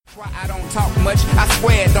I don't talk much, I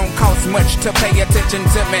swear it don't cost much to pay attention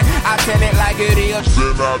to me. I tell it like it is.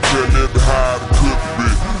 Then I tell it how it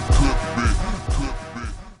could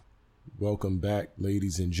be. Welcome back,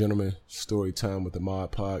 ladies and gentlemen. Story Time with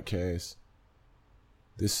Ahmad podcast.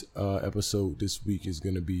 This episode this week is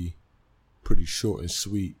going to be pretty short and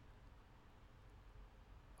sweet.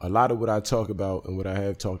 A lot of what I talk about and what I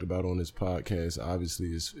have talked about on this podcast obviously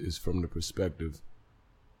is from the perspective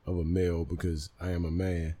of a male because I am a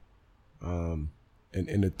man.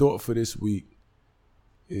 And the thought for this week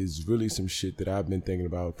is really some shit that I've been thinking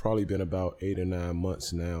about. Probably been about 8 or 9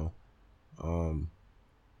 months now. And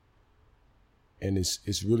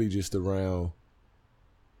it's really just around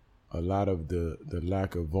a lot of the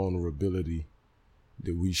lack of vulnerability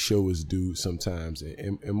that we show as dudes sometimes,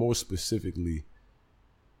 and more specifically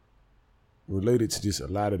related to just a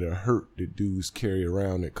lot of the hurt that dudes carry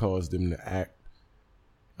around that cause them to act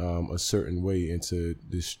a certain way and to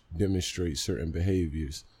demonstrate certain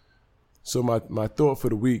behaviors. So my thought for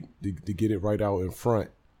the week, to get it right out in front,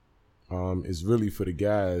 is really for the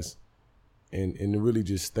guys, and to really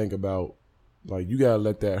just think about, like, you gotta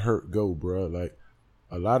let that hurt go, bro. Like,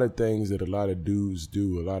 a lot of things that a lot of dudes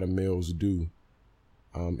do, a lot of males do,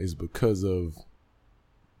 is because of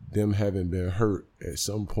them having been hurt at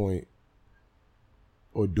some point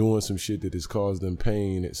or doing some shit that has caused them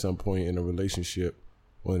pain at some point in a relationship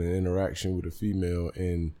or in an interaction with a female,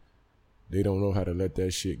 and they don't know how to let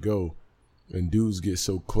that shit go. And dudes get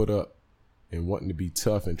so caught up in wanting to be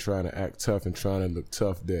tough and trying to act tough and trying to look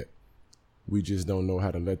tough that we just don't know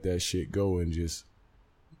how to let that shit go and just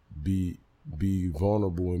be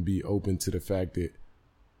vulnerable and be open to the fact that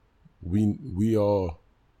we all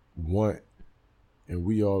want and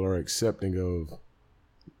we all are accepting of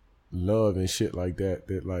love and shit like that.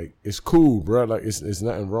 That, like, it's cool, bro. Like, it's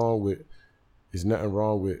nothing wrong with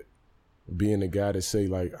being a guy to say,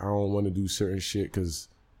 like, I don't want to do certain shit because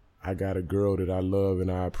I got a girl that I love and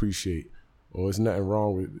I appreciate. Or it's nothing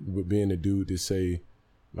wrong with being a dude to say,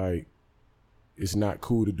 like, it's not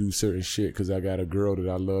cool to do certain shit because I got a girl that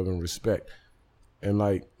I love and respect. And,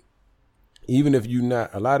 like, even if you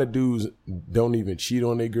not, a lot of dudes don't even cheat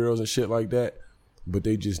on their girls and shit like that, but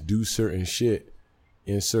they just do certain shit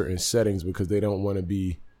in certain settings because they don't want to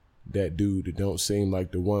be that dude that don't seem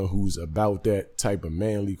like the one who's about that type of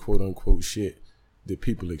manly quote unquote shit that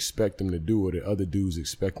people expect them to do or that other dudes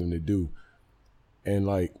expect them to do. And,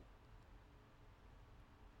 like,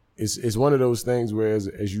 it's one of those things where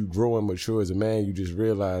as you grow and mature as a man, you just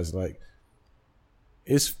realize, like,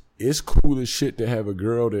 it's cool as shit to have a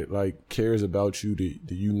girl that, like, cares about you,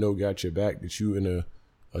 that you know got your back, that you in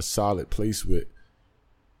a solid place with.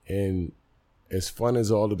 And as fun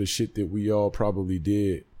as all of the shit that we all probably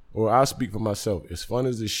did, or I'll speak for myself, as fun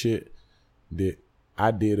as the shit that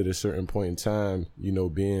I did at a certain point in time, you know,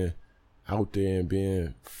 being out there and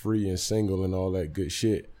being free and single and all that good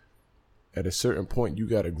shit, at a certain point you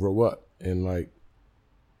got to grow up. And, like,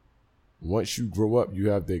 once you grow up, you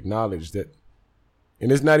have to acknowledge that.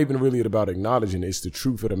 And it's not even really about acknowledging it. It's the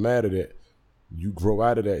truth of the matter that you grow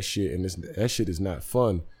out of that shit, and that shit is not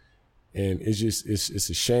fun. And it's just, it's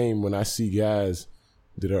a shame when I see guys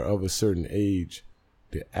that are of a certain age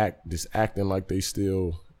that acting like they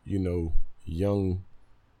still, you know, young,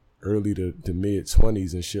 early to mid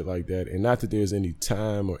 20s and shit like that. And not that there's any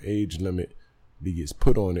time or age limit that gets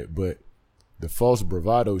put on it, but the false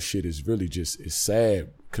bravado shit is really just, it's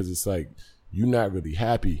sad because it's like, you're not really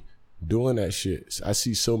happy doing that shit. I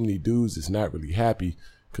see so many dudes that's not really happy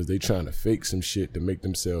because they trying to fake some shit to make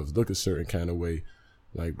themselves look a certain kind of way.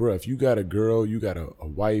 Like, bro, if you got a girl, you got a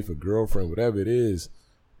wife, a girlfriend, whatever it is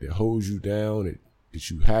that holds you down, that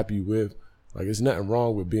you happy with, like, there's nothing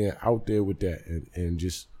wrong with being out there with that and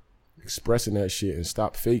just expressing that shit and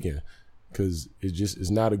stop faking, because it's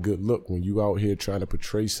not a good look when you out here trying to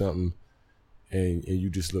portray something and you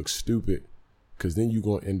just look stupid, because then you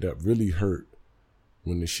gonna end up really hurt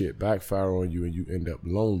when the shit backfire on you and you end up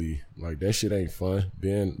lonely. Like, that shit ain't fun.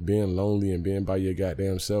 Being lonely and being by your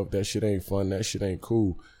goddamn self, that shit ain't fun. That shit ain't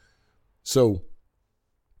cool. So,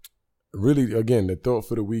 really, again, the thought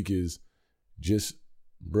for the week is just,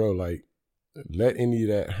 bro, like, let any of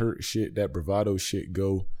that hurt shit, that bravado shit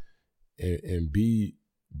go, and be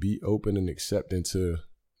open and accepting to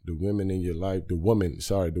the women in your life, the woman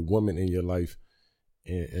in your life,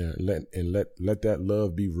 and let that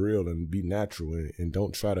love be real and be natural, and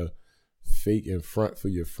don't try to fake and front for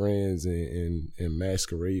your friends and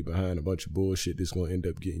masquerade behind a bunch of bullshit that's gonna end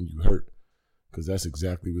up getting you hurt, because that's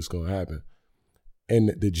exactly what's gonna happen.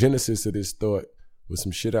 And the genesis of this thought was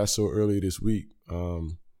some shit I saw earlier this week,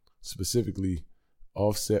 specifically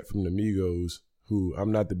Offset from the Migos, who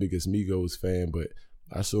I'm not the biggest Migos fan, but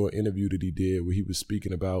I saw an interview that he did where he was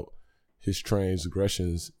speaking about his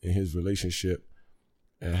transgressions in his relationship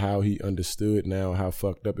and how he understood now how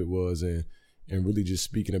fucked up it was, and really just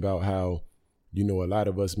speaking about how, you know, a lot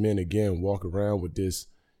of us men, again, walk around with this,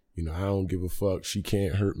 you know, I don't give a fuck, she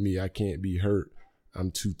can't hurt me, I can't be hurt,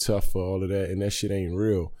 I'm too tough for all of that, and that shit ain't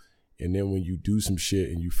real. And then when you do some shit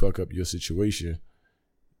and you fuck up your situation,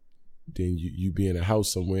 then you be in a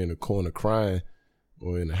house somewhere in the corner crying,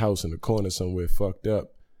 or in a house in the corner somewhere fucked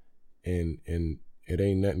up, and it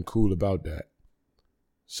ain't nothing cool about that.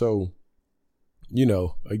 So, you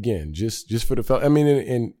know, again, just for the I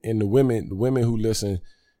mean, and the women who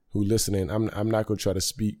listening, I'm not gonna try to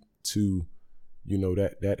speak to, you know,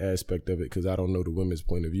 that aspect of it, because I don't know the women's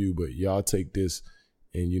point of view, but y'all take this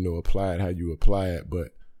and, you know, apply it how you apply it. But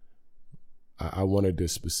I wanted to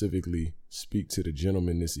specifically speak to the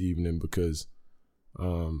gentleman this evening because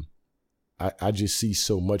I just see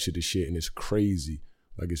so much of this shit, and it's crazy.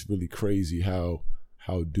 Like, it's really crazy how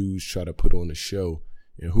dudes try to put on a show,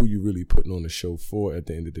 and who you really putting on the show for at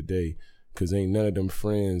the end of the day. Because ain't none of them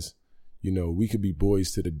friends, you know, we could be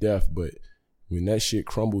boys to the death, but when that shit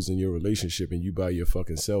crumbles in your relationship and you by your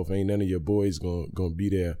fucking self, ain't none of your boys gonna be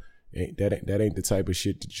there. That ain't the type of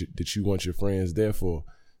shit that you want your friends there for.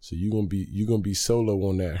 So you gonna be solo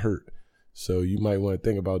on that hurt. So you might want to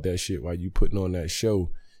think about that shit while you putting on that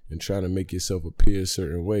show and trying to make yourself appear a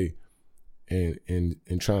certain way, and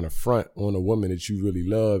trying to front on a woman that you really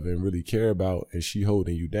love and really care about, and she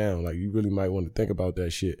holding you down. Like, you really might want to think about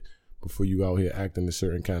that shit before you out here acting a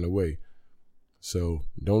certain kind of way. So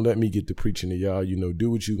don't let me get to preaching to y'all, you know, do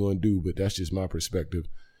what you gonna do, but that's just my perspective.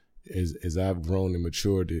 As I've grown and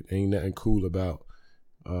matured, it ain't nothing cool about,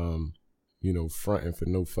 you know, fronting for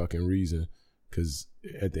no fucking reason, because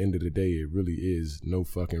at the end of the day, it really is no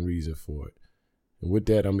fucking reason for it. And with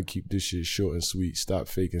that, I'm gonna keep this shit short and sweet. Stop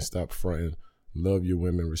faking, stop fronting. Love your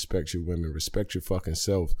women, respect your women, respect your fucking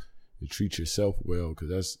self, and treat yourself well,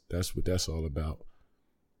 because that's what that's all about.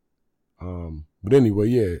 But anyway,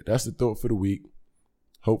 yeah, that's the thought for the week.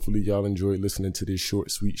 Hopefully y'all enjoyed listening to this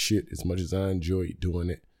short, sweet shit as much as I enjoyed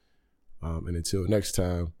doing it. And until next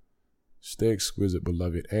time, stay exquisite,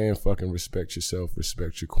 beloved, and fucking respect yourself,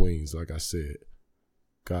 respect your queens, like I said.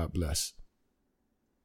 God bless.